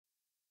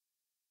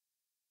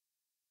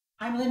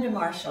I'm Linda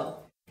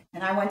Marshall,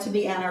 and I want to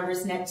be Ann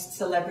Arbor's next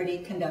celebrity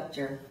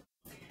conductor.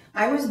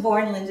 I was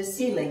born Linda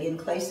Seelig in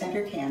Clay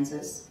Center,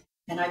 Kansas,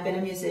 and I've been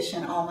a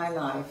musician all my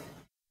life.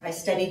 I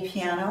studied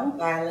piano,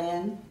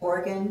 violin,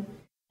 organ,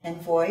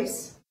 and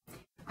voice.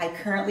 I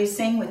currently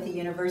sing with the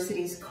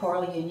university's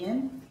choral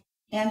union,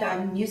 and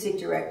I'm music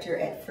director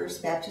at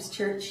First Baptist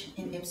Church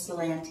in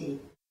Ypsilanti.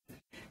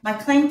 My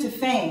claim to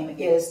fame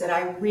is that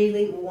I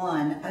really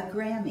won a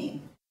Grammy.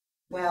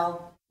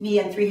 Well, me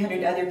and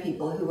 300 other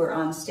people who were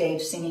on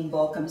stage singing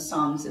Volcom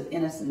songs of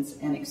innocence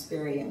and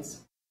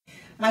experience.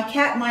 My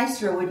cat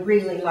Maestro would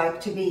really like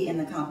to be in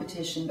the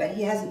competition, but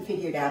he hasn't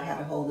figured out how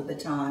to hold the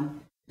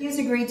baton. He has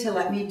agreed to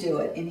let me do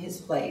it in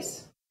his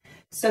place.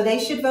 So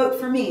they should vote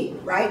for me,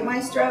 right,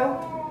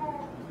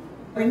 Maestro?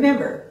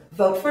 Remember,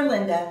 vote for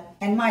Linda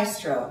and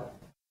Maestro.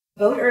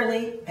 Vote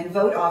early and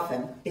vote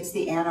often. It's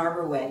the Ann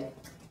Arbor way.